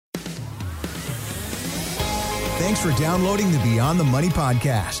Thanks for downloading the Beyond the Money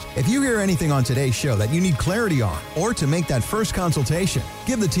podcast. If you hear anything on today's show that you need clarity on or to make that first consultation,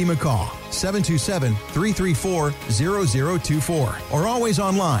 give the team a call, 727-334-0024, or always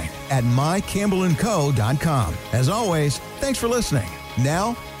online at mycampbellandco.com. As always, thanks for listening.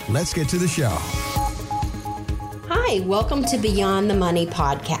 Now, let's get to the show. Hi, welcome to Beyond the Money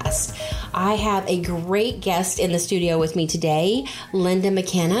podcast. I have a great guest in the studio with me today, Linda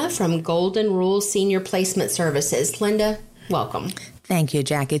McKenna from Golden Rule Senior Placement Services. Linda, welcome. Thank you,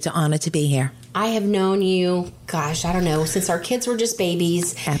 Jackie. It's an honor to be here. I have known you, since our kids were just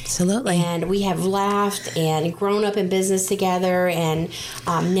babies. Absolutely. And we have laughed and grown up in business together and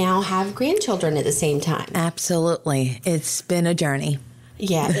now have grandchildren at the same time. Absolutely. It's been a journey.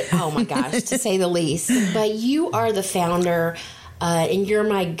 Yeah. Oh, my gosh, to say the least. But you are the founder and you're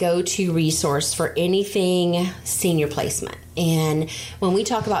my go-to resource for anything senior placement. And when we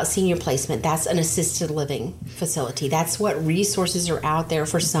talk about senior placement, that's an assisted living facility. That's what resources are out there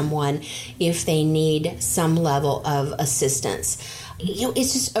for someone if they need some level of assistance. You know,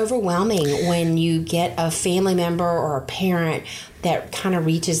 it's just overwhelming when you get a family member or a parent that kind of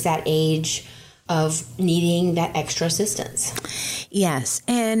reaches that age of needing that extra assistance. Yes,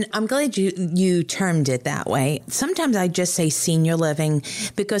 and I'm glad you termed it that way. Sometimes I just say senior living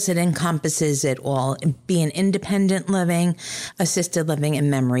because it encompasses it all, being independent living, assisted living, and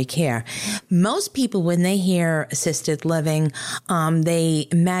memory care. Most people, when they hear assisted living, they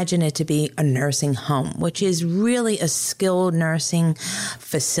imagine it to be a nursing home, which is really a skilled nursing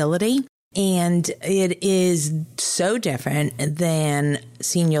facility. And it is so different than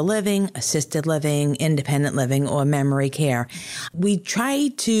senior living, assisted living, independent living, or memory care. We try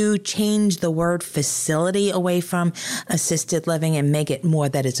to change the word facility away from assisted living and make it more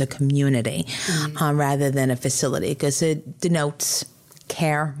that it's a community rather than a facility, because it denotes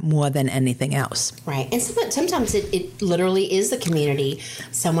care more than anything else. Right. And sometimes it literally is the community.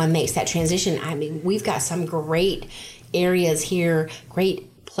 Someone makes that transition. I mean, we've got some great areas here, great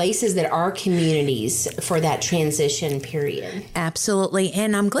places that are communities for that transition period. Absolutely.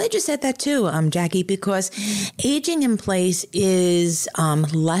 And I'm glad you said that too, Jackie, because aging in place is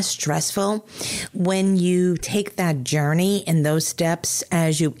less stressful when you take that journey and those steps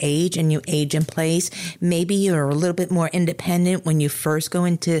as you age and you age in place. Maybe you're a little bit more independent when you first go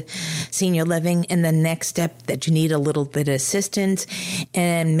into senior living, and the next step that you need a little bit of assistance,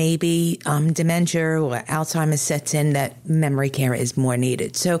 and maybe dementia or Alzheimer's sets in, that memory care is more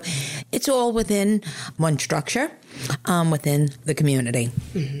needed. So it's all within one structure, within the community.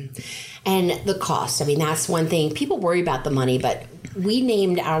 Mm-hmm. And the cost. I mean, that's one thing. People worry about the money, but we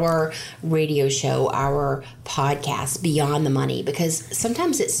named our radio show, our podcast, Beyond the Money, because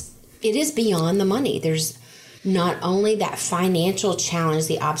sometimes it is beyond the money. There's not only that financial challenge,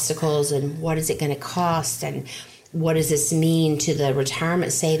 the obstacles, and what is it going to cost, and what does this mean to the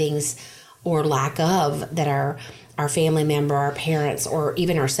retirement savings or lack of that our family member, our parents, or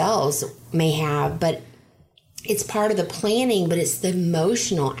even ourselves may have, but it's part of the planning, but it's the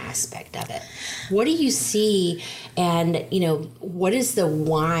emotional aspect of it. What do you see, and, what is the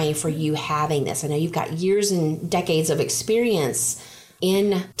why for you having this? I know you've got years and decades of experience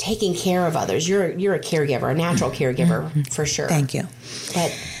in taking care of others. You're a caregiver, a natural caregiver, for sure. Thank you.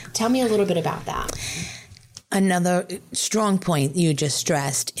 But tell me a little bit about that. Another strong point you just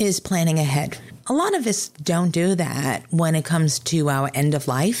stressed is planning ahead. A lot of us don't do that when it comes to our end of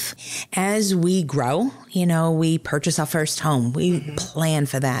life. As we grow, we purchase our first home. We plan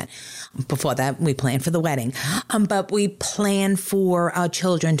for that. Before that, we plan for the wedding. But we plan for our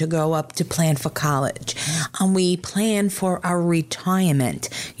children to grow up, to plan for college. We plan for our retirement.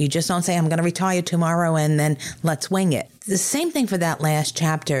 You just don't say, I'm going to retire tomorrow and then let's wing it. The same thing for that last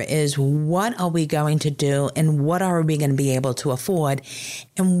chapter is, what are we going to do and what are we going to be able to afford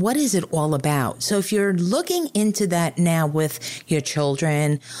and what is it all about? So if you're looking into that now with your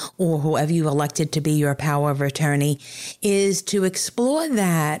children or whoever you elected to be your power of attorney, is to explore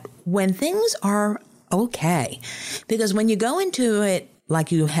that when things are okay. Because when you go into it,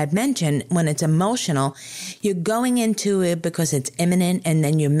 like you had mentioned, when it's emotional, you're going into it because it's imminent, and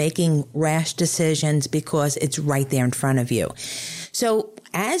then you're making rash decisions because it's right there in front of you. So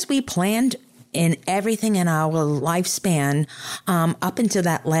as we planned in everything in our lifespan, up until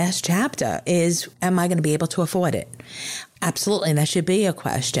that last chapter, is, am I going to be able to afford it? Absolutely. That should be a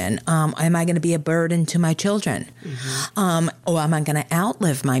question. Am I going to be a burden to my children? Mm-hmm. Or am I going to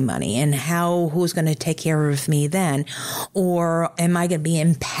outlive my money? And who's going to take care of me then? Or am I going to be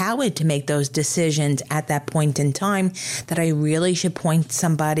empowered to make those decisions at that point in time that I really should appoint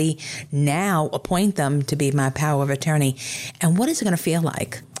them to be my power of attorney? And what is it going to feel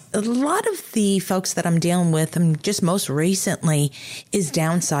like? a lot of the folks that I'm dealing with, just most recently, is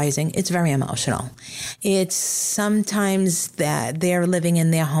downsizing. It's very emotional. It's sometimes that they're living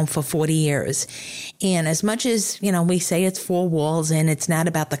in their home for 40 years. And as much as, we say it's four walls and it's not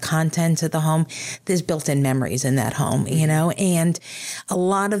about the contents of the home, there's built-in memories in that home, and a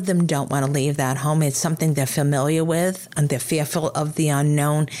lot of them don't want to leave that home. It's something they're familiar with and they're fearful of the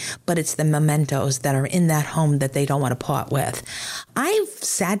unknown, but it's the mementos that are in that home that they don't want to part with. I've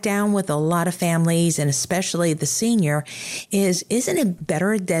sat down with a lot of families, and especially the senior, isn't it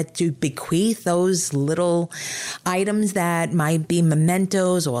better that to bequeath those little items that might be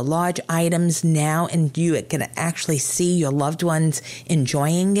mementos or large items now, and you can actually see your loved ones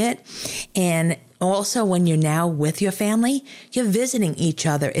enjoying it? And also, when you're now with your family, you're visiting each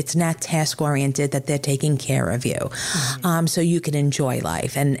other. It's not task-oriented, that they're taking care of you. Mm-hmm. So you can enjoy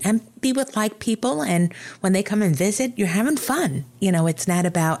life and be with like people. And when they come and visit, you're having fun. It's not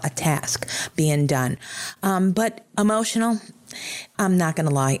about a task being done. But emotional, I'm not going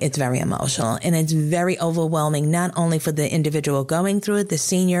to lie, it's very emotional. And it's very overwhelming, not only for the individual going through it, the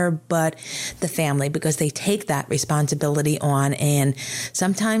senior, but the family, because they take that responsibility on. And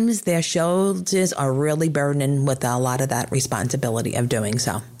sometimes their shoulders are really burdened with a lot of that responsibility of doing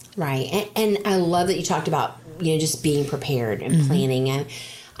so. Right. And I love that you talked about, just being prepared and planning. And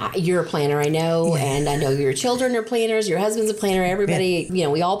you're a planner, I know, and I know your children are planners, your husband's a planner, everybody,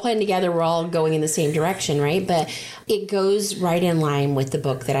 we all plan together, we're all going in the same direction, right? But it goes right in line with the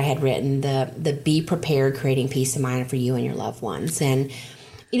book that I had written, the Be Prepared, Creating Peace of Mind for You and Your Loved Ones. And,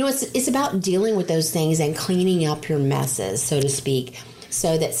 it's about dealing with those things and cleaning up your messes, so to speak,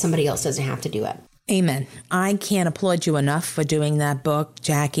 so that somebody else doesn't have to do it. Amen. I can't applaud you enough for doing that book,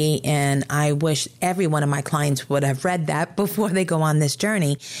 Jackie, and I wish every one of my clients would have read that before they go on this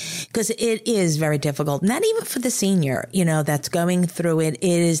journey, because it is very difficult, not even for the senior, that's going through it. It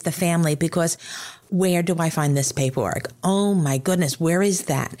is the family, because where do I find this paperwork? Oh my goodness, where is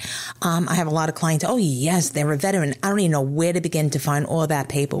that? I have a lot of clients, oh yes, they're a veteran. I don't even know where to begin to find all that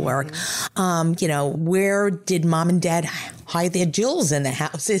paperwork. Mm-hmm. Where did mom and dad hide their jewels in the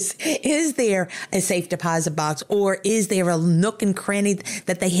house? Is there a safe deposit box, or is there a nook and cranny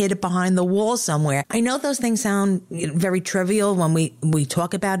that they hid it behind the wall somewhere? I know those things sound very trivial when we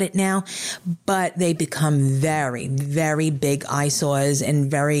talk about it now, but they become very, very big eyesores and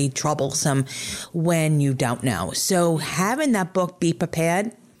very troublesome when you don't know. So having that book, Be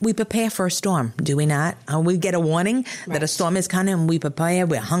Prepared, we prepare for a storm, do we not? We get a warning that a storm is coming, and we prepare,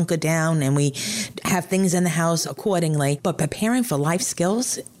 we hunker down, and we have things in the house accordingly. But preparing for life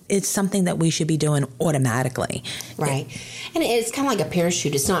skills, it's something that we should be doing automatically. Right. And it's kind of like a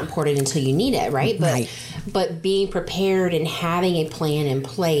parachute. It's not important until you need it, right? But being prepared and having a plan in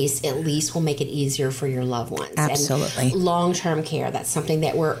place at least will make it easier for your loved ones. Absolutely. And long-term care, that's something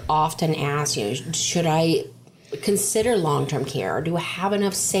that we're often asked, should I consider long-term care, or do I have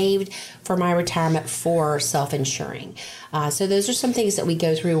enough saved for my retirement for self-insuring? So those are some things that we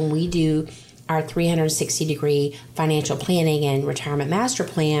go through when we do our 360-degree financial planning and retirement master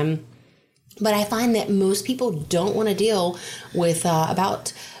plan. But I find that most people don't want to deal with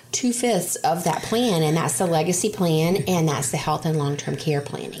about 2/5 of that plan, and that's the legacy plan, and that's the health and long-term care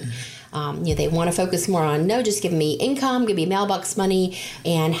planning. They want to focus more on, just give me income, give me mailbox money,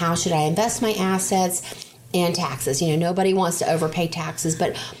 and how should I invest my assets, and taxes. Nobody wants to overpay taxes,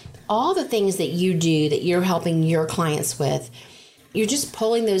 but all the things that you do that you're helping your clients with, you're just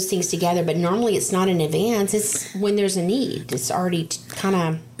pulling those things together. But normally it's not in advance. It's when there's a need. It's already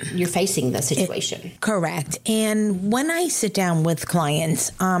you're facing the situation. Correct. And when I sit down with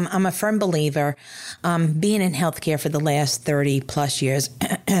clients, I'm a firm believer, being in healthcare for the last 30 plus years,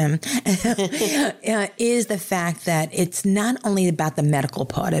 is the fact that it's not only about the medical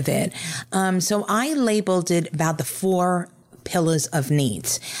part of it. So I labeled it about the 4 pillars of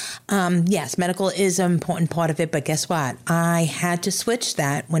needs. Yes, medical is an important part of it, but guess what? I had to switch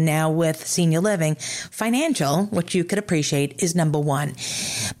that when now with senior living. Financial, which you could appreciate, is number 1.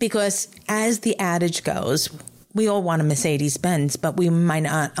 Because as the adage goes, we all want a Mercedes-Benz, but we might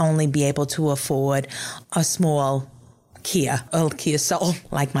not only be able to afford a small Kia Soul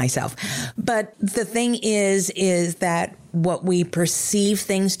like myself. But the thing is that what we perceive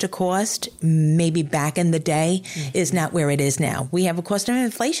things to cost, maybe back in the day, is not where it is now. We have a cost of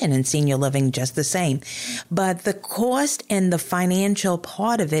inflation in senior living just the same. But the cost and the financial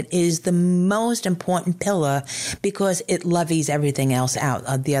part of it is the most important pillar, because it levies everything else out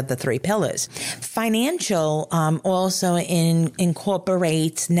of the other 3 pillars. Financial also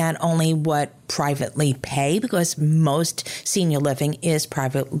incorporates not only what privately pay, because most senior living is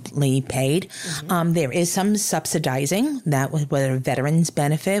privately paid. There is some subsidizing, that with a veterans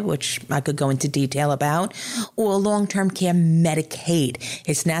benefit, which I could go into detail about, or long-term care Medicaid.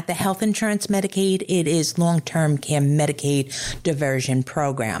 It's not the health insurance Medicaid, it is long-term care Medicaid diversion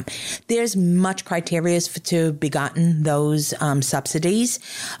program. There's much criteria to be gotten those subsidies,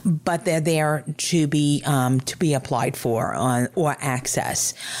 but they're there to be applied for or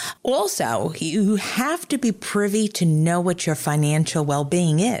access. Also, you have to be privy to know what your financial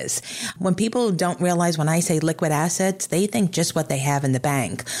well-being is. When people don't realize, when I say liquid assets, they think just what they have in the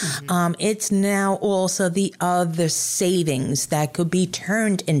bank. It's now also the other savings that could be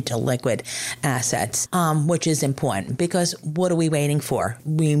turned into liquid assets, which is important, because what are we waiting for?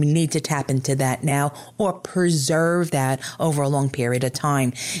 We need to tap into that now, or preserve that over a long period of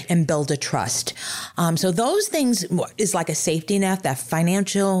time and build a trust. So those things is like a safety net. That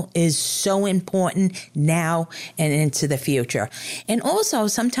financial is so important now and into the future. And also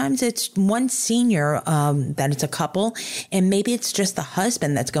sometimes it's one senior that it's a couple, and maybe it's just the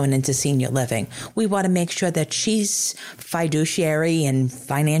husband that's going into senior living. We want to make sure that she's fiduciary and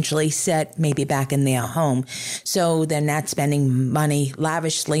financially set, maybe back in their home, so they're not spending money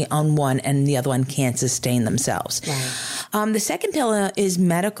lavishly on one and the other one can't sustain themselves. Right. The second pillar is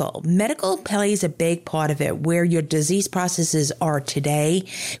medical. Medical plays a big part of it. Where your disease processes are today,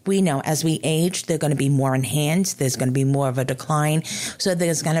 we know as we age, they're going to be more enhanced. There's going to be more of a decline. So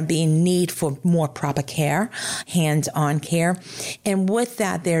there's going to be need for more proper care, hands-on care. And with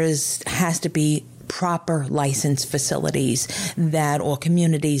that, has to be proper licensed facilities or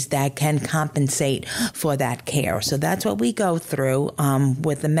communities that can compensate for that care. So that's what we go through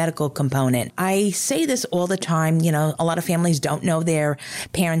with the medical component. I say this all the time. A lot of families don't know their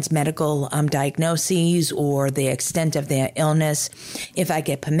parents' medical diagnoses or the extent of their illness. If I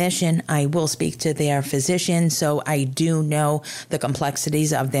get permission, I will speak to their physician, so I do know the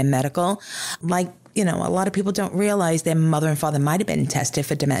complexities of their medical. A lot of people don't realize their mother and father might have been tested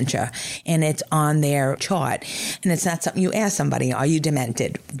for dementia, and it's on their chart. And it's not something you ask somebody, are you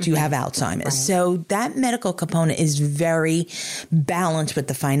demented? Do you have Alzheimer's? Right. So that medical component is very balanced with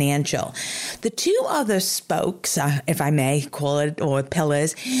the financial. The two other spokes, if I may call it, or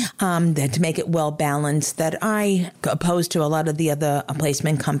pillars, that to make it well balanced, that I oppose to a lot of the other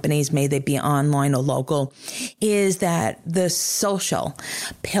placement companies, may they be online or local, is that the social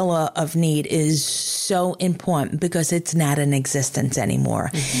pillar of need is so important, because it's not in existence anymore.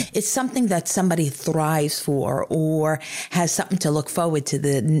 It's something that somebody thrives for, or has something to look forward to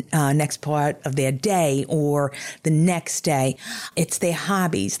the next part of their day or the next day. It's their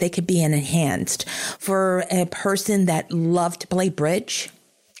hobbies. They could be enhanced. For a person that loved to play bridge,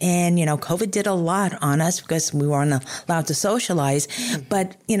 and, COVID did a lot on us because we weren't allowed to socialize.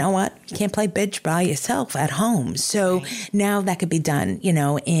 But you know what? You can't play bridge by yourself at home. So now that could be done,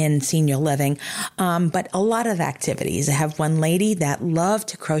 in senior living. But a lot of activities. I have one lady that loved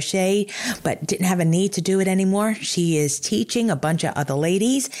to crochet, but didn't have a need to do it anymore. She is teaching a bunch of other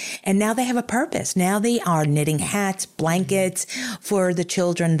ladies, and now they have a purpose. Now they are knitting hats, blankets for the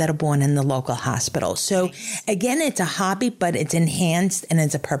children that are born in the local hospital. So again, it's a hobby, but it's enhanced, and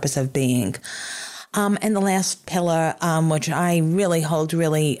it's a purpose of being. And the last pillar, which I really hold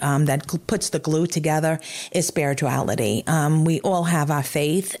that puts the glue together, is spirituality. We all have our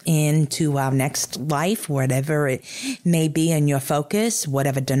faith into our next life, whatever it may be in your focus,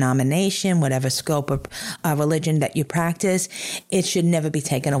 whatever denomination, whatever scope of religion that you practice. It should never be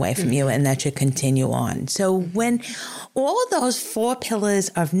taken away from you, and that should continue on. So when all of those four pillars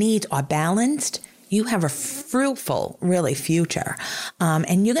of needs are balanced, you have a fruitful, really, future.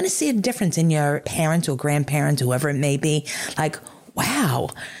 And you're going to see a difference in your parents or grandparents, whoever it may be. Like, wow,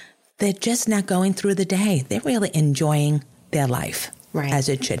 they're just not going through the day. They're really enjoying their life as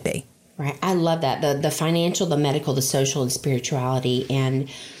it should be. Right. I love that. The financial, the medical, the social, and spirituality. And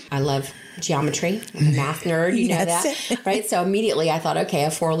I love geometry. I'm a math nerd, you know that, right? So immediately I thought, okay, a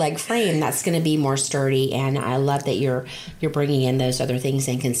 4-leg frame, that's going to be more sturdy. And I love that you're bringing in those other things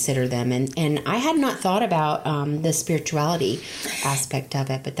and consider them. And I had not thought about the spirituality aspect of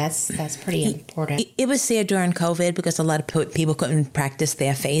it, but that's pretty important. It was sad during COVID because a lot of people couldn't practice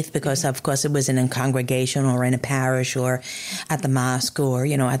their faith because, of course, it wasn't in a congregation or in a parish or at the mosque or,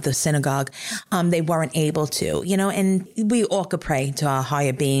 at the synagogue. They weren't able to, and we all could pray to our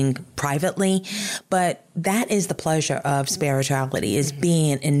higher being privately, but that is the pleasure of spirituality, is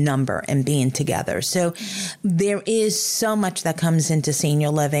being in number and being together. So there is so much that comes into senior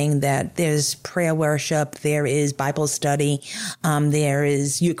living, that there's prayer worship, there is Bible study, there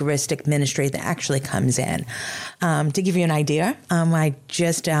is Eucharistic ministry that actually comes in. To give you an idea, I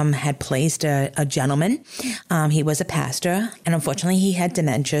just had placed a gentleman. He was a pastor, and unfortunately he had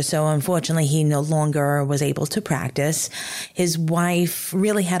dementia, so unfortunately he no longer was able to practice. His wife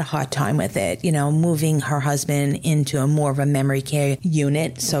really had a hard time with it, moving her husband into a more of a memory care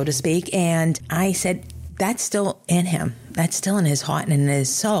unit, so to speak. And I said, that's still in him. That's still in his heart and in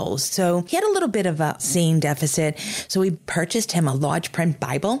his soul. So he had a little bit of a seeing deficit. So we purchased him a large print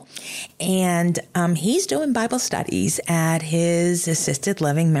Bible, and he's doing Bible studies at his assisted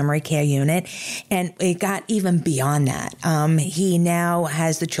living memory care unit. And it got even beyond that. He now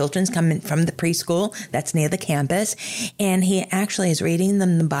has the children's coming from the preschool that's near the campus, and he actually is reading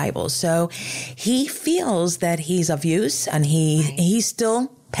them the Bible. So he feels that he's of use, and he's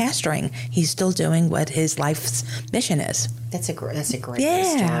still pastoring. He's still doing what his life's mission is. That's a great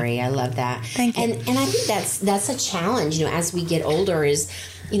story. I love that. Thank you. And I think that's a challenge, as we get older, is,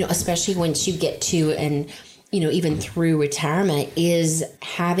 especially once you get to, and, even through retirement, is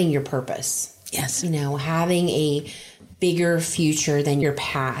having your purpose. Yes. Having a bigger future than your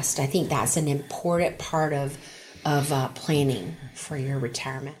past. I think that's an important part of planning for your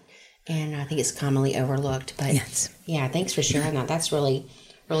retirement. And I think it's commonly overlooked. But yes. Yeah, thanks for sharing that. That's really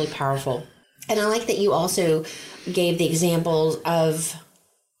powerful. And I like that you also gave the examples of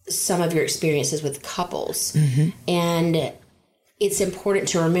some of your experiences with couples. Mm-hmm. And it's important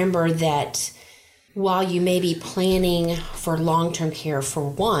to remember that while you may be planning for long-term care for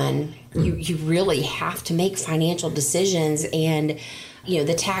one, you really have to make financial decisions. And,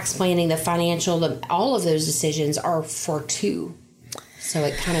 the tax planning, the financial, all of those decisions are for two. So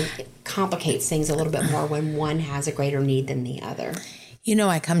it kind of complicates things a little bit more when one has a greater need than the other.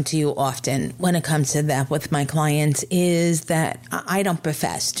 I come to you often when it comes to that with my clients, is that I don't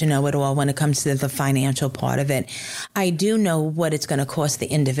profess to know it all when it comes to the financial part of it. I do know what it's going to cost the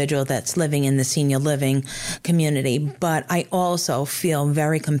individual that's living in the senior living community, but I also feel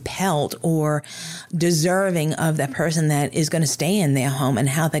very compelled or deserving of that person that is going to stay in their home and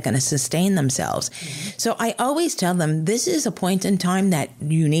how they're going to sustain themselves. So I always tell them, this is a point in time that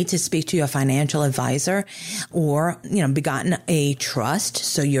you need to speak to your financial advisor, or, begotten a trust,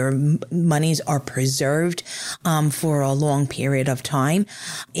 so your monies are preserved for a long period of time.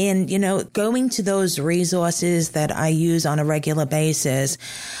 And, going to those resources that I use on a regular basis,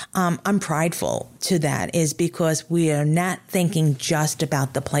 I'm prideful to that, is because we are not thinking just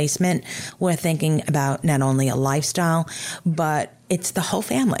about the placement. We're thinking about not only a lifestyle, but it's the whole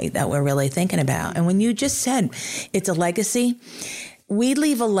family that we're really thinking about. And when you just said it's a legacy, we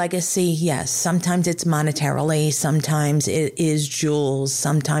leave a legacy, yes. Sometimes it's monetarily, sometimes it is jewels,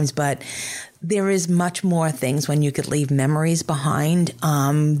 but there is much more things when you could leave memories behind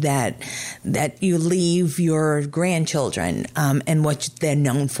that you leave your grandchildren and what they're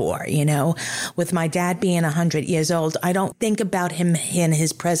known for. With my dad being 100 years old, I don't think about him in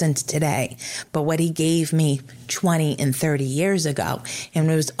his presence today, but what he gave me 20 and 30 years ago, and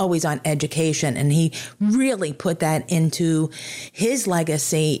it was always on education, and he really put that into his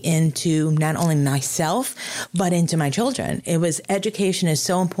legacy, into not only myself but into my children. It was, education is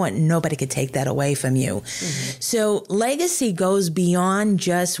so important, nobody could take that away from you. Mm-hmm. So legacy goes beyond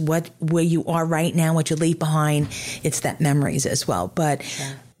just where you are right now, what you leave behind. It's that memories as well. But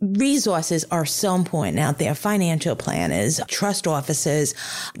yeah. Resources are so important out there. Financial planners, trust officers,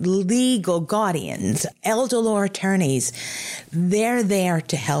 legal guardians, elder law attorneys. They're there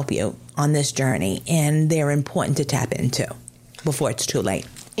to help you on this journey, and they're important to tap into before it's too late.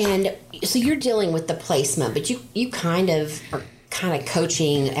 And so you're dealing with the placement, but you kind of are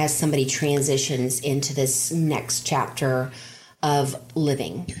coaching as somebody transitions into this next chapter of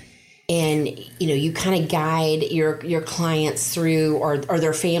living. And, you kind of guide your clients through, or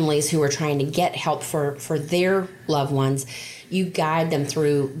their families who are trying to get help for their loved ones. You guide them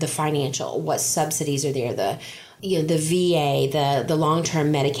through the financial, what subsidies are there, the VA, the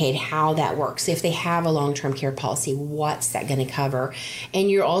long-term Medicaid, how that works. If they have a long-term care policy, what's that going to cover?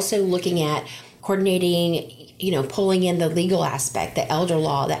 And you're also looking at coordinating, pulling in the legal aspect, the elder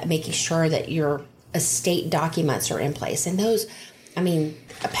law, that making sure that your estate documents are in place. And those,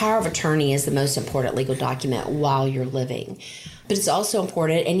 a power of attorney is the most important legal document while you're living. But it's also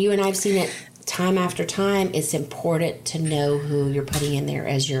important, and you and I have seen it time after time, it's important to know who you're putting in there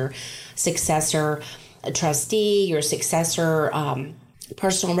as your successor, a trustee, your successor,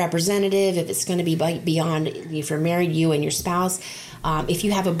 personal representative, if it's going to be beyond, if you're married, you and your spouse, if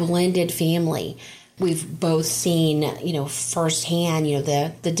you have a blended family. We've both seen, firsthand,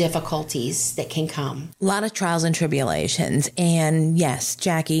 the difficulties that can come. A lot of trials and tribulations. And yes,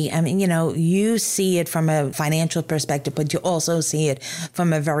 Jackie, I mean, you see it from a financial perspective, but you also see it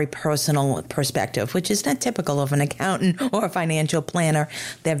from a very personal perspective, which is not typical of an accountant or a financial planner.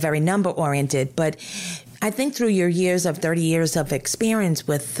 They're very number oriented. But I think through your 30 years of experience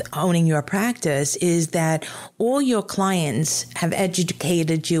with owning your practice is that all your clients have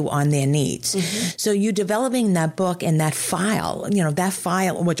educated you on their needs. Mm-hmm. So you developing that book and that file,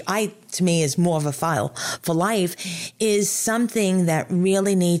 which to me is more of a file for life, is something that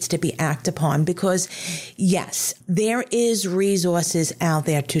really needs to be acted upon because, yes, there is resources out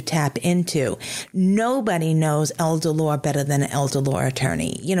there to tap into. Nobody knows elder law better than an elder law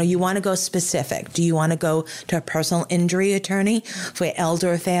attorney. You want to go specific. Do you want to go to a personal injury attorney for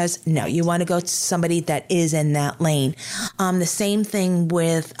elder affairs? No, you want to go to somebody that is in that lane. The same thing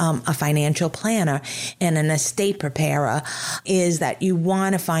with a financial planner and an estate preparer is that you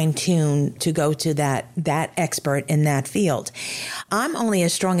want to fine tune to go to that expert in that field. I'm only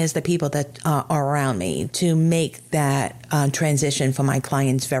as strong as the people that are around me to make that transition for my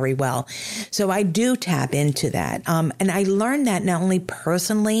clients very well. So I do tap into that. And I learned that not only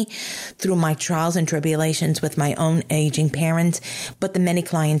personally through my trials and tribulations with my own aging parents, but the many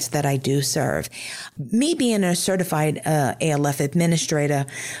clients that I do serve. Me being a certified ALF administrator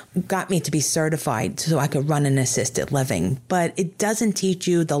got me to be certified so I could run an assisted living. But it doesn't teach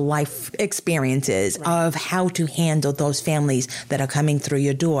you the life experiences of how to handle those families that are coming through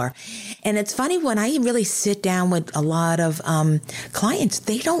your door. And it's funny when I really sit down with a lot of clients,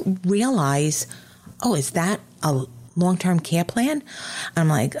 they don't realize, is that a long-term care plan? I'm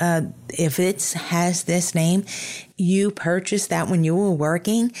like, if it has this name, you purchased that when you were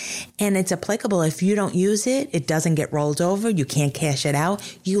working and it's applicable. If you don't use it, it doesn't get rolled over. You can't cash it out.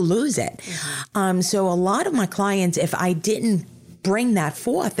 You lose it. Mm-hmm. So a lot of my clients, if I didn't bring that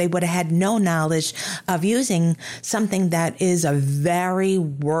forth, they would have had no knowledge of using something that is a very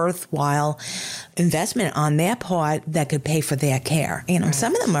worthwhile investment on their part that could pay for their care. Right.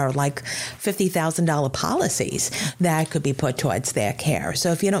 Some of them are like $50,000 policies that could be put towards their care.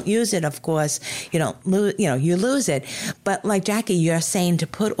 So if you don't use it, of course, you lose it. But like Jackie, you're saying to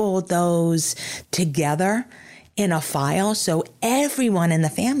put all those together in a file so everyone in the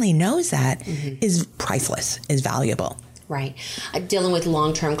family knows that is priceless, is valuable. Right. Dealing with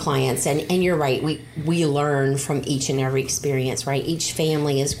long-term clients. And you're right. We learn from each and every experience, right? Each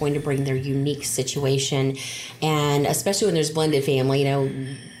family is going to bring their unique situation. And especially when there's blended family,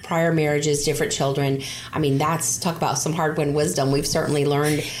 prior marriages, different children. I mean, talk about some hard-won wisdom. We've certainly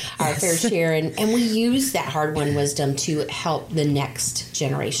learned our fair share. And we use that hard-won wisdom to help the next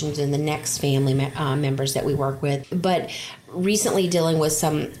generations and the next family members that we work with. But recently dealing with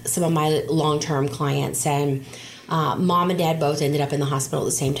some of my long-term clients, and mom and dad both ended up in the hospital at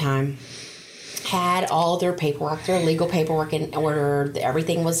the same time. Had all their paperwork, their legal paperwork in order.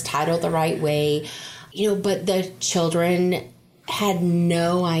 Everything was titled the right way. But the children had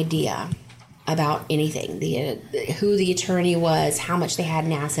no idea about anything, who the attorney was, how much they had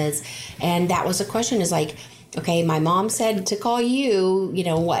in assets. And that was a question, is like, okay, my mom said to call you,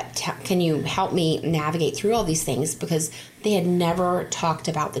 what? Can you help me navigate through all these things? Because they had never talked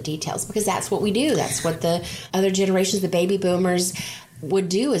about the details, because that's what we do. That's what the other generations, the baby boomers, would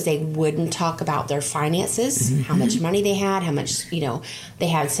do, is they wouldn't talk about their finances, how much money they had, how much, they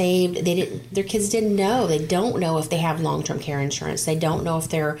had saved. Their kids didn't know. They don't know if they have long-term care insurance. They don't know if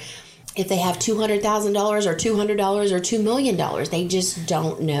they have $200,000 or $200 or $2 million. They just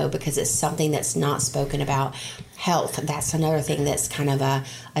don't know, because it's something that's not spoken about. Health, that's another thing that's kind of a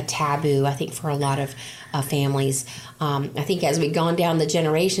taboo, I think, for a lot of families. I think as we've gone down the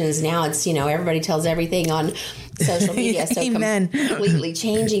generations, now it's, everybody tells everything on social media, so completely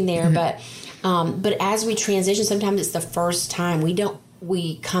changing there. But as we transition, sometimes it's the first time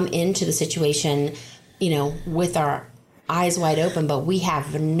we come into the situation, with our eyes wide open, but we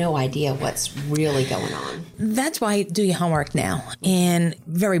have no idea what's really going on. That's why do your homework now. And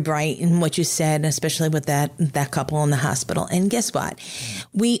very bright in what you said, especially with that couple in the hospital. And guess what?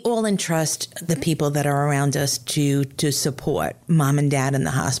 We all entrust the people that are around us to support mom and dad in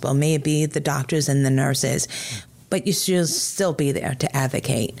the hospital. May it be the doctors and the nurses. but you should still be there to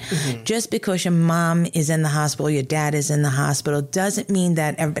advocate. Just because your mom is in the hospital, your dad is in the hospital, doesn't mean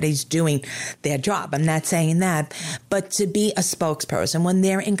that everybody's doing their job. I'm not saying that, but to be a spokesperson when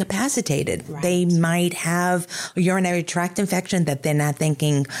they're incapacitated, they might have a urinary tract infection that they're not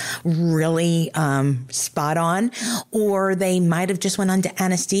thinking really spot on, or they might have just went under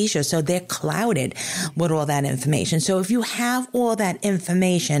anesthesia, so they're clouded with all that information. So if you have all that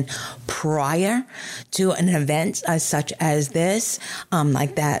information prior to an event such as this,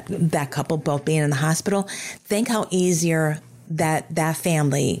 like that couple both being in the hospital, think how easier that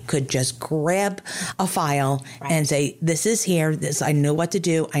family could just grab a file and say, this is here, this, I know what to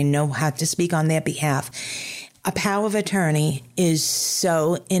do, I know how to speak on their behalf. A power of attorney is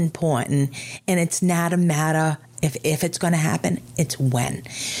so important, and it's not a matter if it's going to happen, it's when.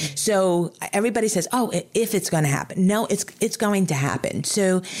 So everybody says, oh, if it's going to happen. No, it's going to happen.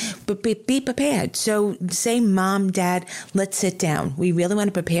 So but be prepared. So say, Mom, Dad, let's sit down. We really want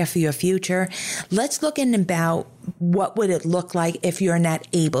to prepare for your future. Let's look in about what would it look like if you're not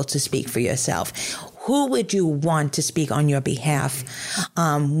able to speak for yourself. Who would you want to speak on your behalf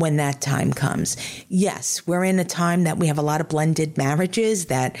when that time comes? Yes, we're in a time that we have a lot of blended marriages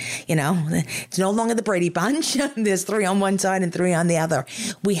that, it's no longer the Brady Bunch. There's 3 on one side and 3 on the other.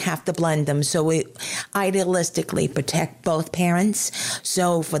 We have to blend them. So we idealistically protect both parents.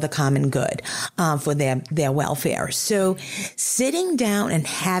 So for the common good, for their welfare. So sitting down and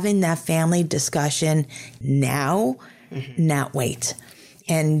having that family discussion now, not wait.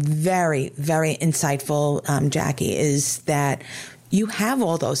 And very, very insightful, Jackie, is that you have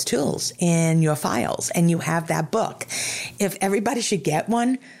all those tools in your files and you have that book. If everybody should get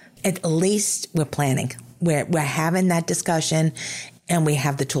one, at least we're planning. We're having that discussion and we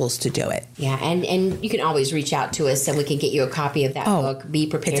have the tools to do it. Yeah, and you can always reach out to us and we can get you a copy of that book. Be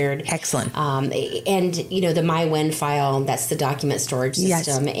prepared. Excellent. And, the MyWin file, that's the document storage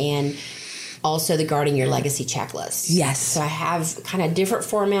system. Yes. And also the Guarding Your Legacy checklist. Yes. So I have kind of different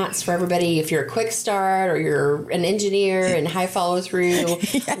formats for everybody. If you're a quick start or you're an engineer and high follow through,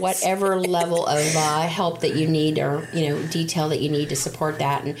 whatever level of help that you need or, detail that you need to support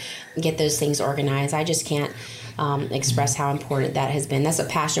that and get those things organized. I just can't express how important that has been. That's a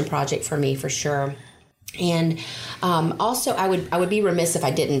passion project for me for sure. And also, I would be remiss if I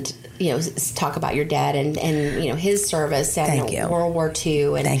didn't, talk about your dad and his service at World War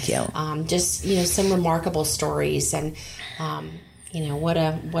II. And thank you. Just some remarkable stories, and what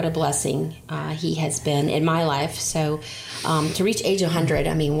a blessing he has been in my life. So to reach age 100,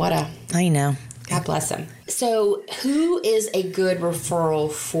 I know. God bless him. So who is a good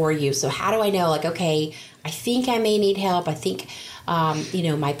referral for you? So how do I know? Okay, I think I may need help. I think.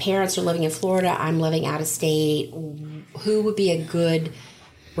 My parents are living in Florida. I'm living out of state. Who would be a good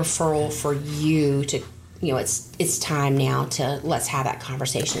referral for you to, it's time now to let's have that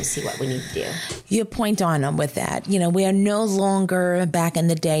conversation and see what we need to do. You point on with that. We are no longer back in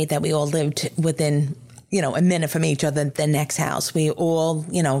the day that we all lived within a minute from each other, the next house. We all,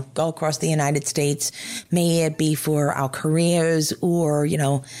 go across the United States, may it be for our careers or,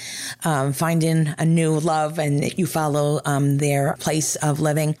 finding a new love and you follow their place of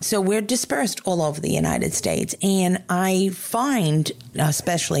living. So we're dispersed all over the United States. And I find,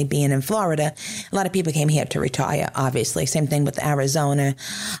 especially being in Florida, a lot of people came here to retire, obviously. Same thing with Arizona.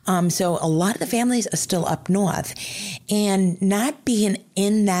 So a lot of the families are still up north. And not being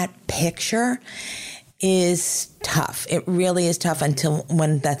in that picture is tough. It really is tough until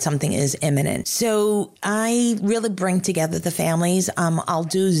when that something is imminent. So I really bring together the families. I'll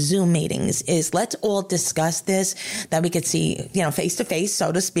do Zoom meetings. Let's all discuss this, that we could see, face to face,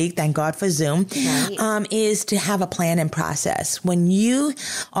 so to speak. Thank God for Zoom. Right. Is to have a plan and process. When you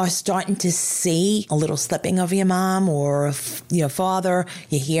are starting to see a little slipping of your mom or your father,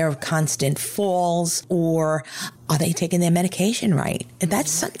 you hear constant falls, or are they taking their medication right?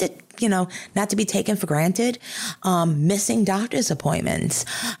 That's something not to be taken for granted. Missing doctor's appointments.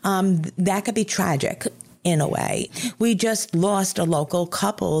 That could be tragic in a way. We just lost a local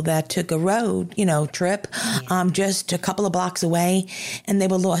couple that took a road, trip, just a couple of blocks away, and they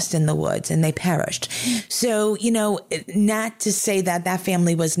were lost in the woods and they perished. So, not to say that that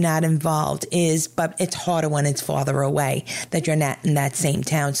family was not involved but it's harder when it's farther away, that you're not in that same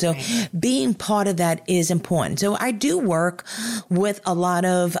town. So being part of that is important. So I do work with a lot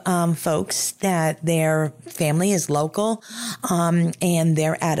of folks that their family is local and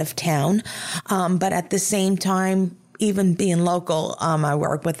they're out of town. But at the same time, even being local, I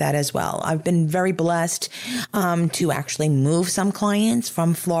work with that as well. I've been very blessed to actually move some clients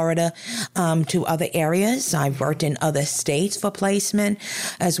from Florida to other areas. I've worked in other states for placement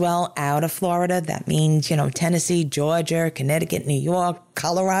as well out of Florida. That means, Tennessee, Georgia, Connecticut, New York,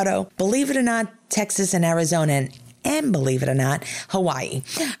 Colorado. Believe it or not, Texas and Arizona, and believe it or not, Hawaii.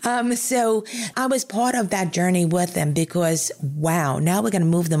 So I was part of that journey with them because, wow, now we're going to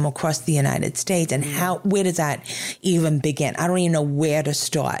move them across the United States. And where does that even begin? I don't even know where to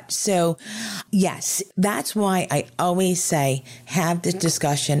start. So yes, that's why I always say, have this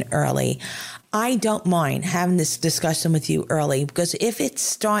discussion early. I don't mind having this discussion with you early because if it's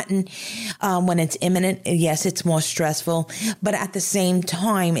starting when it's imminent, yes, it's more stressful. But at the same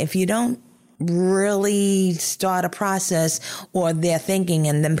time, if you don't really start a process or they're thinking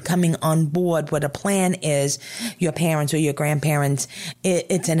and them coming on board what a plan is, your parents or your grandparents,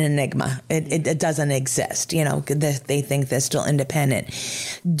 it's an enigma. It doesn't exist. They think they're still independent.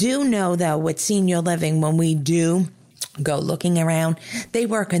 Do know though, with senior living, when we do go looking around, they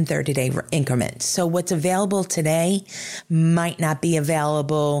work in 30-day increments. So what's available today might not be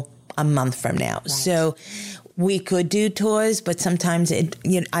available a month from now. Right. So we could do tours, but sometimes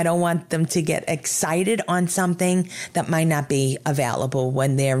I don't want them to get excited on something that might not be available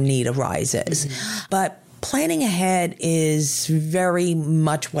when their need arises. Mm-hmm. But planning ahead is very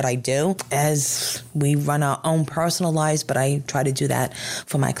much what I do as we run our own personal lives, but I try to do that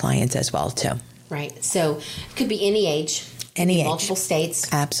for my clients as well, too. Right. So it could be any age. Multiple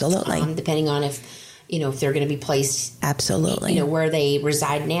states. Absolutely. Depending on if they're going to be placed. Absolutely. Where they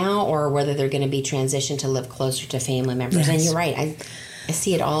reside now or whether they're going to be transitioned to live closer to family members. Yes. And you're right. I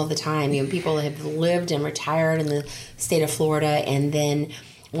see it all the time. People have lived and retired in the state of Florida, and then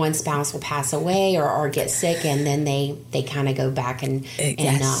one spouse will pass away or get sick, and then they kind of go back and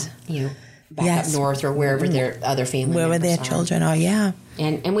back up north or wherever their other family members are. Wherever their children are, yeah.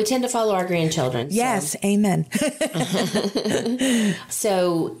 And we tend to follow our grandchildren. Yes, amen.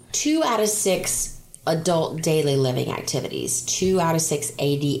 So 2 out of 6 adult daily living activities, 2 out of 6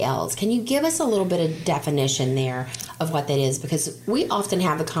 ADLs. Can you give us a little bit of definition there of what that is? Because we often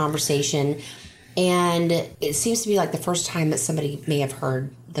have a conversation and it seems to be like the first time that somebody may have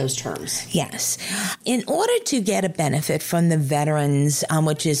heard those terms. Yes. In order to get a benefit from the veterans,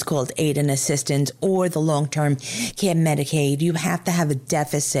 which is called aid and assistance, or the long-term care Medicaid, you have to have a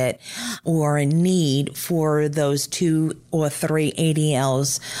deficit or a need for those 2 or 3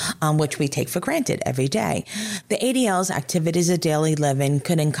 ADLs, which we take for granted every day. The ADLs, activities of daily living,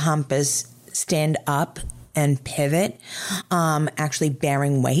 could encompass stand up and pivot, actually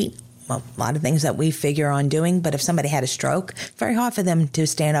bearing weight. A lot of things that we figure on doing, but if somebody had a stroke, very hard for them to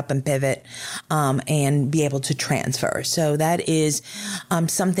stand up and pivot and be able to transfer. So that is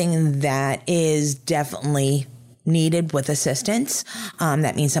something that is definitely needed with assistance.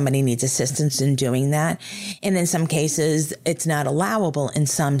 That means somebody needs assistance in doing that. And in some cases, it's not allowable in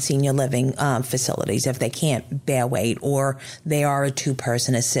some senior living facilities if they can't bear weight or they are a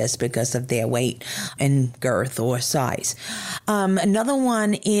 2-person assist because of their weight and girth or size. Another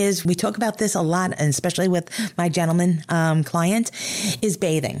one is, we talk about this a lot, and especially with my gentleman clients, is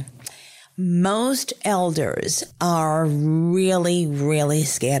bathing. Most elders are really, really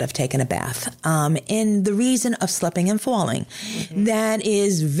scared of taking a bath. And the reason of slipping and falling, that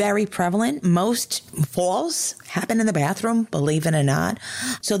is very prevalent. Most falls happen in the bathroom, believe it or not.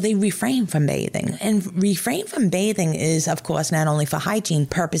 So they refrain from bathing. And refrain from bathing is, of course, not only for hygiene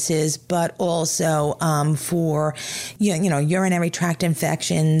purposes, but also for, urinary tract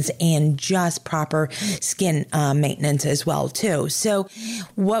infections and just proper skin maintenance as well, too. So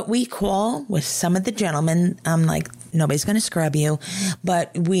what we call with some of the gentlemen, I'm like, nobody's going to scrub you,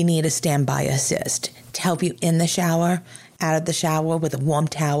 but we need a standby assist to help you in the shower, out of the shower with a warm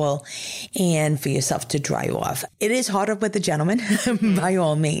towel, and for yourself to dry off. It is harder with the gentleman, by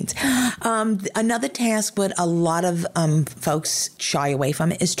all means. Another task what a lot of folks shy away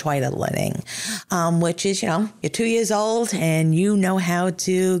from is toileting, which is, you're 2 years old and you know how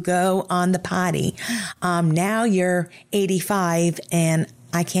to go on the potty. Now you're 85 and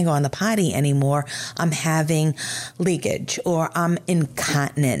I can't go on the potty anymore. I'm having leakage or I'm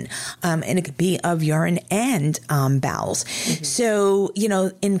incontinent. And it could be of urine and bowels. Mm-hmm. So,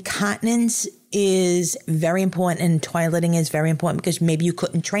 incontinence is very important and toileting is very important because maybe you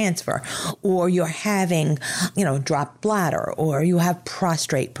couldn't transfer or you're having, dropped bladder or you have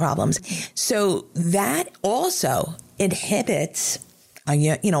prostate problems. So that also inhibits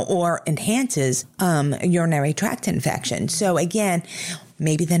or enhances urinary tract infection. So again,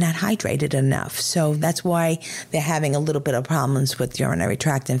 maybe they're not hydrated enough. So that's why they're having a little bit of problems with urinary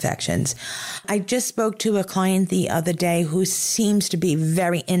tract infections. I just spoke to a client the other day who seems to be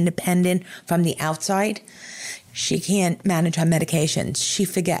very independent from the outside. She can't manage her medications. She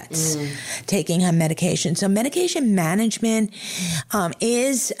forgets taking her medication. So medication management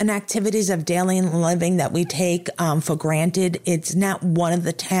is an activities of daily living that we take for granted. It's not one of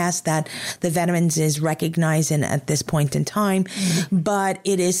the tasks that the veterans is recognizing at this point in time, but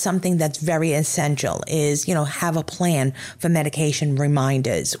it is something that's very essential is, have a plan for medication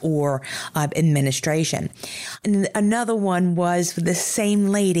reminders or administration. And another one was for the same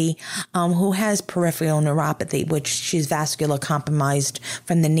lady who has peripheral neuropathy, which she's vascular compromised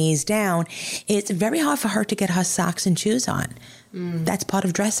from the knees down. It's very hard for her to get her socks and shoes on. That's part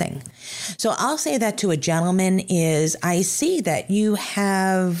of dressing. So I'll say that to a gentleman is I see that you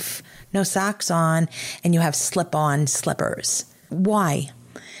have no socks on and you have slip-on slippers. Why?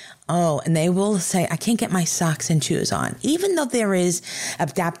 Oh, and they will say, I can't get my socks and shoes on. Even though there is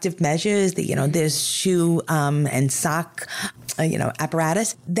adaptive measures, there's shoe and sock,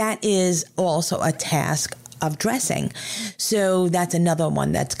 apparatus, that is also a task of dressing. So that's another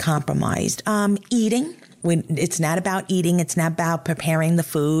one that's compromised. Eating. It's not about eating. It's not about preparing the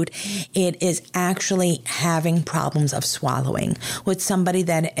food. It is actually having problems of swallowing. With somebody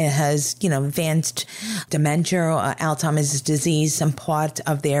that has, advanced dementia or Alzheimer's disease, some part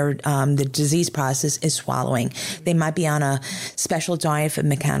of their the disease process is swallowing. They might be on a special diet for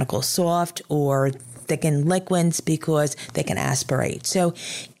mechanical soft or thickened liquids because they can aspirate. So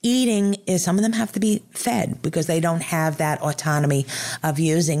eating is, some of them have to be fed because they don't have that autonomy of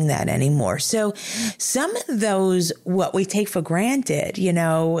using that anymore. So some of those, what we take for granted,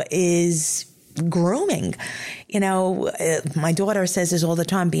 is grooming. My daughter says this all the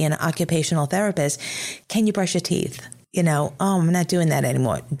time, being an occupational therapist. Can you brush your teeth? I'm not doing that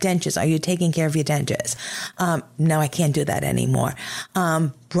anymore. Dentures, are you taking care of your dentures? No, I can't do that anymore.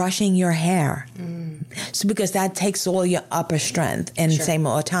 Brushing your hair. So because that takes all your upper strength and same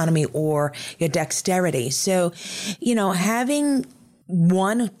autonomy or your dexterity. So, having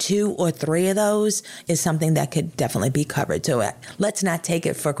 1, 2, or 3 of those is something that could definitely be covered. So let's not take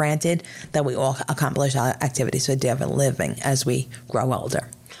it for granted that we all accomplish our activities for daily living as we grow older.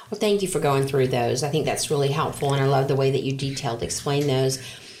 Well, thank you for going through those. I think that's really helpful, and I love the way that you explain those.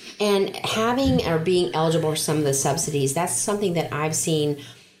 And having or being eligible for some of the subsidies, that's something that I've seen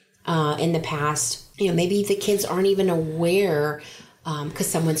in the past. Maybe the kids aren't even aware because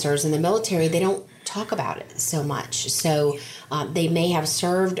someone serves in the military. They don't talk about it so much. So they may have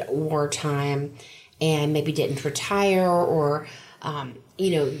served wartime and maybe didn't retire or,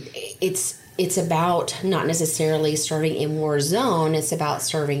 it's about not necessarily serving in war zone. It's about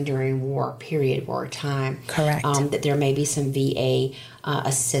serving during wartime. Correct. That there may be some VA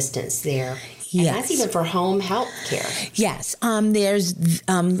assistance there. Yes. And that's even for home health care. Yes. There's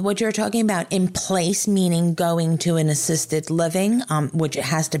what you're talking about in place, meaning going to an assisted living, which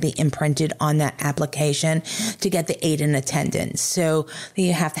has to be imprinted on that application to get the aid in attendance. So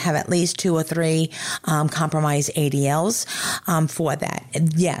you have to have at least 2 or 3 compromised ADLs for that.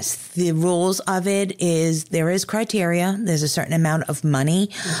 Yes, the rules of it is there is criteria. There's a certain amount of money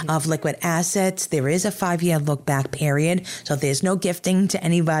of liquid assets. There is a 5-year look back period. So there's no gifting to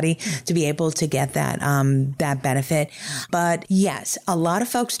anybody to be able to get that that benefit. But yes, a lot of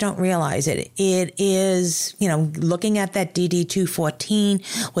folks don't realize it. It is, looking at that DD 214,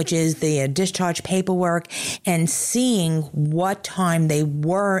 which is the discharge paperwork, and seeing what time they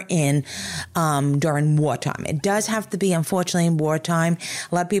were in during wartime. It does have to be, unfortunately, in wartime.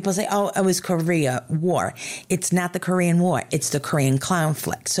 A lot of people say, oh, it was Korea War. It's not the Korean War. It's the Korean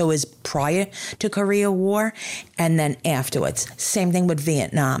conflict. So it was prior to Korea War and then afterwards. Same thing with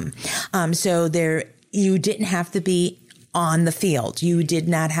Vietnam. So there, you didn't have to be on the field. You did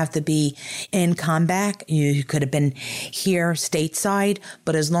not have to be in combat. You could have been here stateside,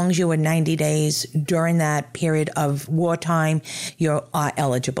 but as long as you were 90 days during that period of wartime, you are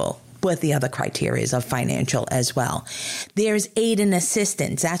eligible, with the other criteria of financial as well. There's aid and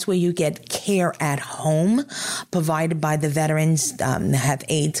assistance. That's where you get care at home provided by the veterans, have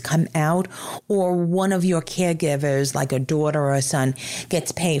aides come out, or one of your caregivers, like a daughter or a son,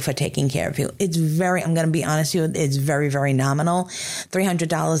 gets paid for taking care of you. It's very, I'm going to be honest with you, it's very, very nominal.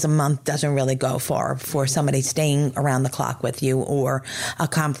 $300 a month doesn't really go far for somebody staying around the clock with you or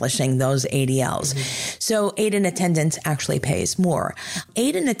accomplishing those ADLs. So aid and attendance actually pays more.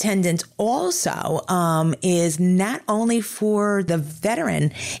 Aid and attendance assistance also is not only for the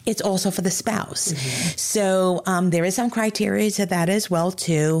veteran, it's also for the spouse. So there is some criteria to that as well,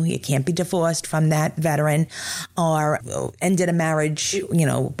 too. You can't be divorced from that veteran or ended a marriage,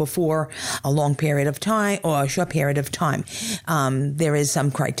 before a long period of time or a short period of time. There is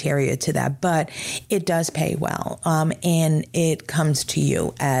some criteria to that, but it does pay well. And it comes to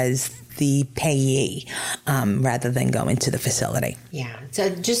you as the payee rather than going to the facility. Yeah. So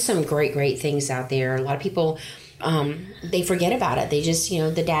just some great things out there. A lot of people, they forget about it. They just,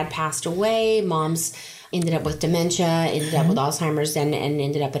 the dad passed away, mom's ended up with dementia, ended up with Alzheimer's and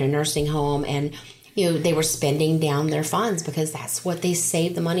ended up in a nursing home. And, they were spending down their funds because that's what they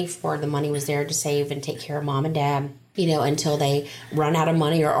saved the money for. The money was there to save and take care of mom and dad, until they run out of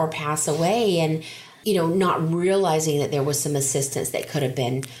money or pass away. And, not realizing that there was some assistance that could have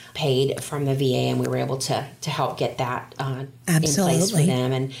been paid from the VA, and we were able to help get that in place for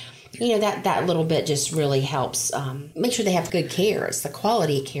them. And, that little bit just really helps make sure they have good care. It's the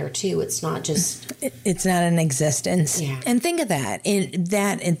quality of care, too. It's not just... It's not an existence. Yeah. And think of that. In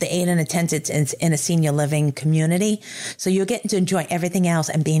the 8 and the 10s, it's in a senior living community. So you're getting to enjoy everything else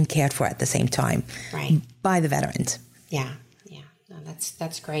and being cared for at the same time. Right. By the veterans. Yeah. No,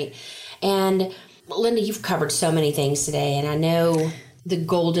 that's great. And... Linda, you've covered so many things today, and I know the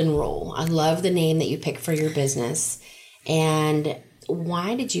golden rule. I love the name that you picked for your business. And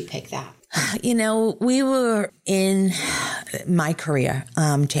why did you pick that? We were in my career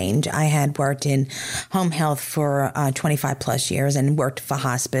change. I had worked in home health for 25 plus years and worked for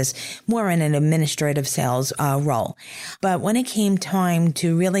hospice, more in an administrative sales role. But when it came time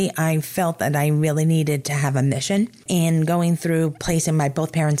to I felt that I really needed to have a mission. And going through placing my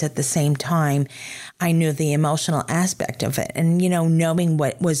both parents at the same time, I knew the emotional aspect of it. And, knowing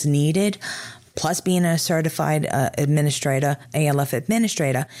what was needed, plus being a certified administrator, ALF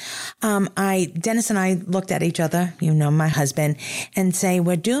administrator, Dennis and I looked at each other, my husband, and say,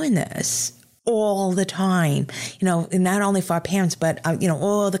 we're doing this all the time, not only for our parents, but,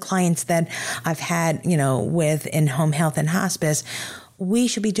 all the clients that I've had, with in home health and hospice. We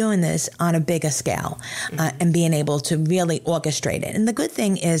should be doing this on a bigger scale and being able to really orchestrate it. And the good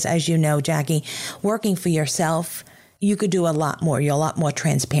thing is, as you know, Jackie, working for yourself, you could do a lot more. You're a lot more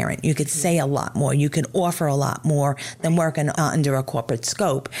transparent. You could say a lot more. You can offer a lot more than working under a corporate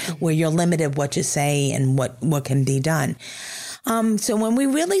scope where you're limited what you say and what can be done. So when we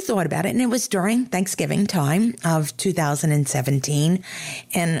really thought about it, and it was during Thanksgiving time of 2017,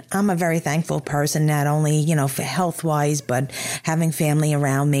 and I'm a very thankful person, not only, for health-wise, but having family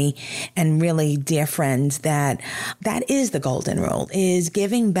around me and really dear friends, that is the golden rule, is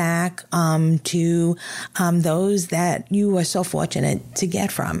giving back to those that you are so fortunate to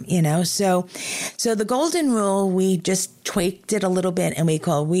get from, So the golden rule, we just tweaked it a little bit, and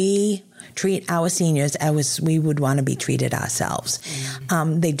we treat our seniors as we would want to be treated ourselves.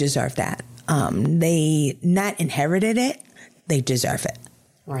 They deserve that. They not inherited it. They deserve it.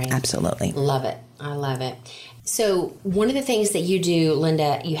 Right. Absolutely. Love it. I love it. So one of the things that you do,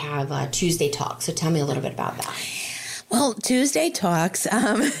 Linda, you have Tuesday Talks. So tell me a little bit about that. Well, Tuesday Talks,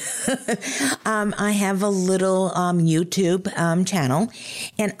 I have a little YouTube channel,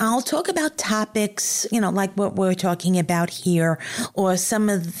 and I'll talk about topics, like what we're talking about here, or some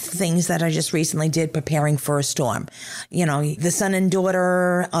of the things that I just recently did preparing for a storm. The son and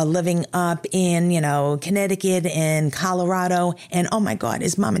daughter are living up in, Connecticut and Colorado, and oh my God,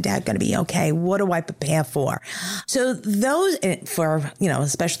 is mom and dad going to be okay? What do I prepare for? So those,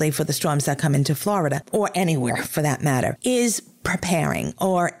 especially for the storms that come into Florida, or anywhere for that matter, is preparing,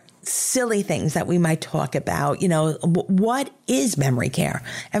 or silly things that we might talk about. What is memory care?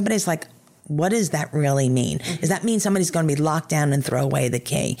 Everybody's like, what does that really mean? Does that mean somebody's going to be locked down and throw away the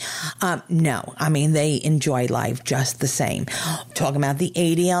key? No. I mean, they enjoy life just the same. Talking about the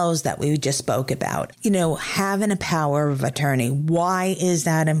ADLs that we just spoke about. Having a power of attorney. Why is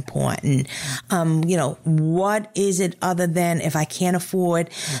that important? What is it other than if I can't afford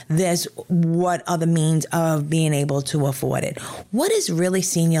this, what other means of being able to afford it? What is really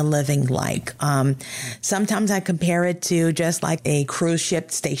senior living like? Sometimes I compare it to just like a cruise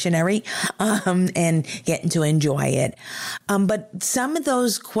ship stationary. And getting to enjoy it. But some of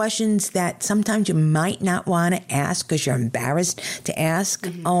those questions that sometimes you might not want to ask because you're embarrassed to ask,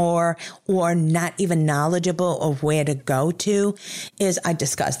 or not even knowledgeable of where to go to, is I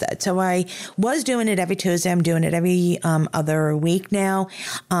discuss that. So I was doing it every Tuesday. I'm doing it every other week now.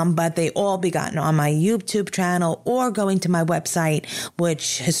 But they all be gotten on my YouTube channel or going to my website,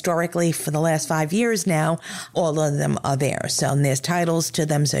 which historically for the last 5 years now, all of them are there. So there's titles to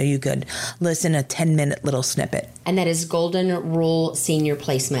them, so you could listen a 10-minute little snippet. And that is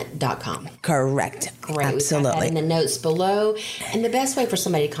goldenruleseniorplacement.com. Correct. Great. Absolutely. We've got that in the notes below. And the best way for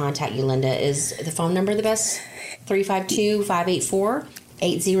somebody to contact you, Linda, is the phone number the best?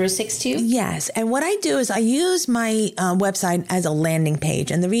 352-584-8062? Yes. And what I do is I use my website as a landing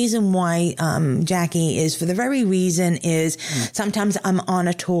page. And the reason why, Jackie, is for the very reason is sometimes I'm on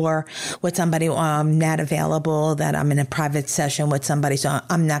a tour with somebody or I'm not available, that I'm in a private session with somebody. So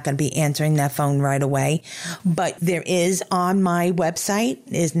I'm not going to be answering that phone right away. But there is on my website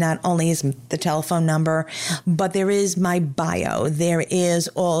is not only is the telephone number, but there is my bio. There is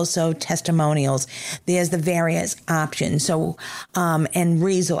also testimonials. There's the various options. So, and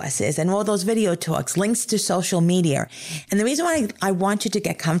resources and all those video talks, links to social media. And the reason why I want you to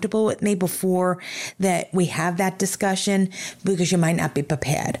get comfortable with me before that we have that discussion, because you might not be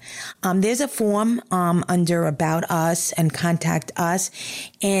prepared. There's a form under About Us and Contact Us,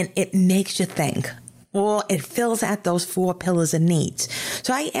 and it makes you think. Or it fills out those 4 pillars of needs.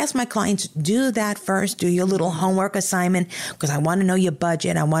 So I ask my clients, do that first, do your little homework assignment, because I want to know your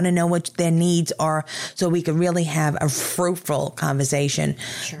budget. I want to know what their needs are so we can really have a fruitful conversation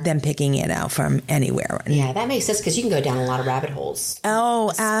than picking it out from anywhere. Yeah, that makes sense because you can go down a lot of rabbit holes.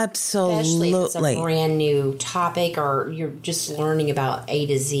 Oh, absolutely. Especially if it's a brand new topic or you're just learning about A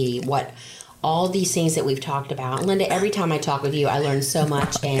to Z, all these things that we've talked about. Linda, every time I talk with you, I learn so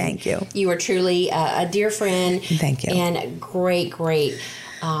much. And thank you. You are truly a dear friend. Thank you. And a great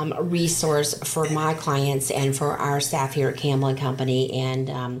resource for my clients and for our staff here at Campbell & Company. And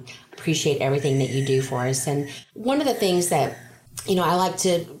appreciate everything that you do for us. And one of the things that, I like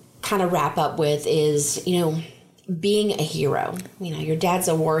to kind of wrap up with is, being a hero. Your dad's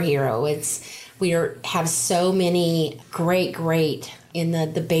a war hero. We have so many great in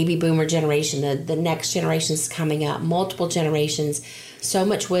the baby boomer generation, the next generation's coming up, multiple generations, so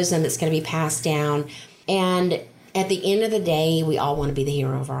much wisdom that's going to be passed down. And at the end of the day, we all want to be the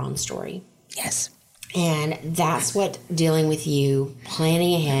hero of our own story. Yes. And that's what dealing with you,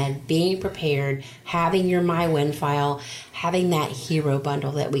 planning ahead, being prepared, having your My Win file, having that hero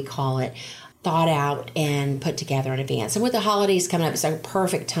bundle that we call it, thought out and put together in advance. And with the holidays coming up, it's a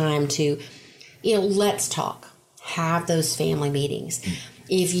perfect time to, let's talk. Have those family meetings.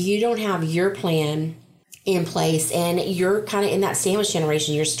 If you don't have your plan in place and you're kind of in that sandwich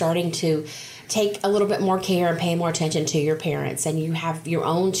generation, you're starting to take a little bit more care and pay more attention to your parents, and you have your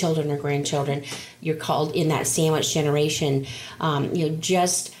own children or grandchildren, you're called in that sandwich generation,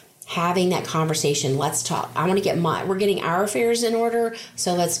 just having that conversation. Let's talk. I want to we're getting our affairs in order,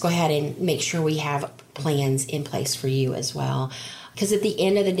 so let's go ahead and make sure we have plans in place for you as well. Because at the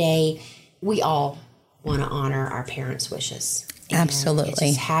end of the day, we all want to honor our parents' wishes. And absolutely.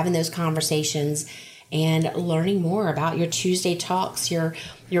 Just having those conversations and learning more about your Tuesday talks, your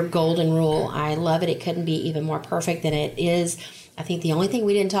golden rule. I love it. It couldn't be even more perfect than it is. I think the only thing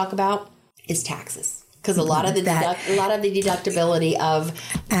we didn't talk about is taxes, because a lot of the deductibility of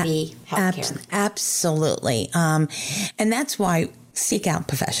the healthcare. Absolutely. And that's why seek out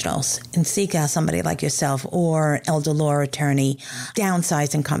professionals and seek out somebody like yourself or an elder law attorney,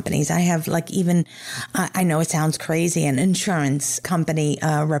 downsizing companies. I have I know it sounds crazy, an insurance company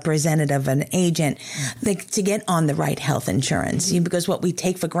representative, an agent, to get on the right health insurance. Because what we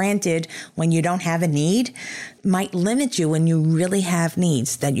take for granted when you don't have a need might limit you when you really have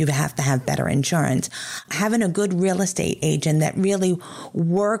needs, that you have to have better insurance. Having a good real estate agent that really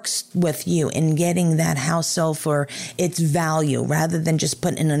works with you in getting that house sold for its value, rather than just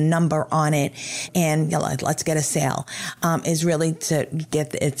putting a number on it and let's get a sale, is really to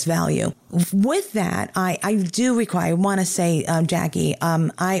get its value. With that, I want to say, Jackie,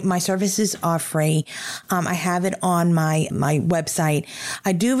 my services are free. I have it on my website.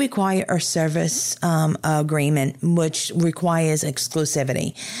 I do require a service agreement, which requires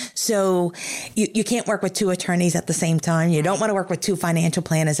exclusivity. So you can't work with 2 attorneys at the same time. You don't want to work with 2 financial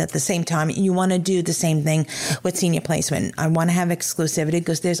planners at the same time. You want to do the same thing with senior placement. I want to have exclusivity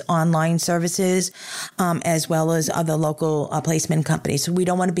because there's online services as well as other local placement companies. So we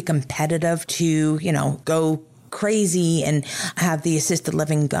don't want to be competitive to, go crazy and have the assisted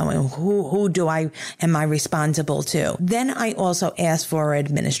living going. Who am I responsible to? Then I also ask for an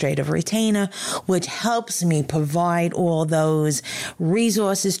administrative retainer, which helps me provide all those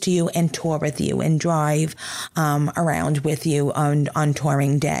resources to you and tour with you and drive around with you on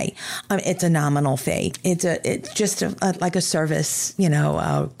touring day. It's a nominal fee. It's just like a service,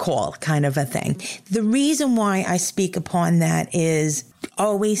 call kind of a thing. The reason why I speak upon that is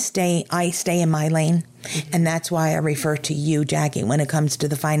I stay in my lane. And that's why I refer to you, Jackie, when it comes to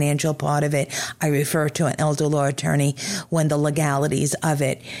the financial part of it. I refer to an elder law attorney when the legalities of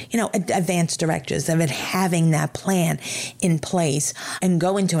it, advanced directives of it, having that plan in place, and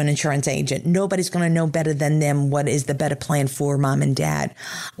going to an insurance agent. Nobody's going to know better than them what is the better plan for mom and dad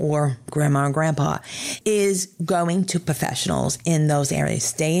or grandma and grandpa. Is going to professionals in those areas.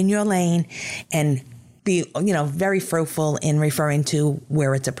 Stay in your lane and be, very fruitful in referring to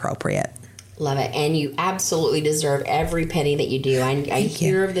where it's appropriate. Love it. And you absolutely deserve every penny that you do. I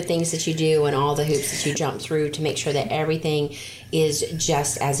hear of the things that you do and all the hoops that you jump through to make sure that everything is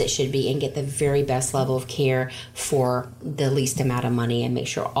just as it should be and get the very best level of care for the least amount of money, and make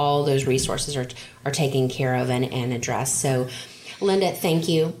sure all those resources are taken care of and addressed. So, Linda, thank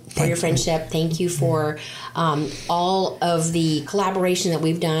you for your friendship. Thank you for all of the collaboration that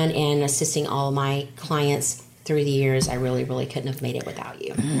we've done and assisting all of my clients through the years. I really, really couldn't have made it without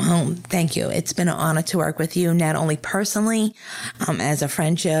you. Well, thank you. It's been an honor to work with you, not only personally as a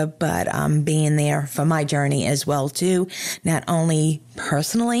friendship, but being there for my journey as well, too. Not only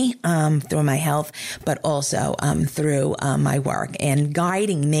personally through my health, but also through my work and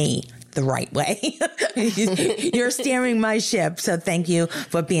guiding me the right way. You're steering my ship. So thank you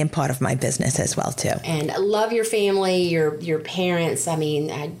for being part of my business as well, too. And I love your family, your parents. I mean,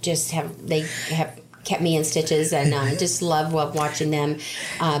 they have kept me in stitches, and I just love watching them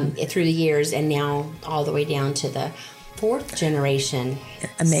through the years, and now all the way down to the 4th generation.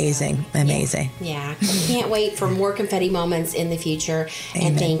 Amazing. Yeah. Can't wait for more confetti moments in the future. Amen.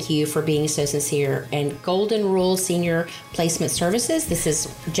 And thank you for being so sincere. And Golden Rule Senior Placement Services. This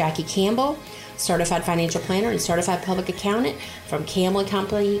is Jackie Campbell, Certified Financial Planner and Certified Public Accountant from Campbell &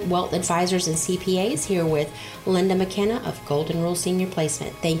 Company Wealth Advisors and CPAs, here with Linda McKenna of Golden Rule Senior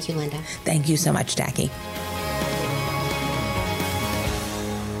Placement. Thank you, Linda. Thank you so much, Jackie.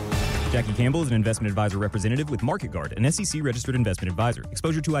 Jackie Campbell is an investment advisor representative with MarketGuard, an SEC-registered investment advisor.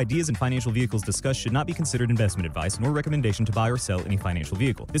 Exposure to ideas and financial vehicles discussed should not be considered investment advice nor recommendation to buy or sell any financial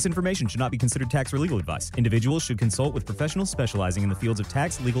vehicle. This information should not be considered tax or legal advice. Individuals should consult with professionals specializing in the fields of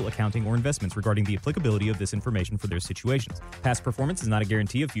tax, legal, accounting, or investments regarding the applicability of this information for their situations. Past performance is not a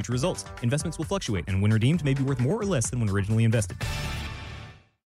guarantee of future results. Investments will fluctuate, and when redeemed may be worth more or less than when originally invested.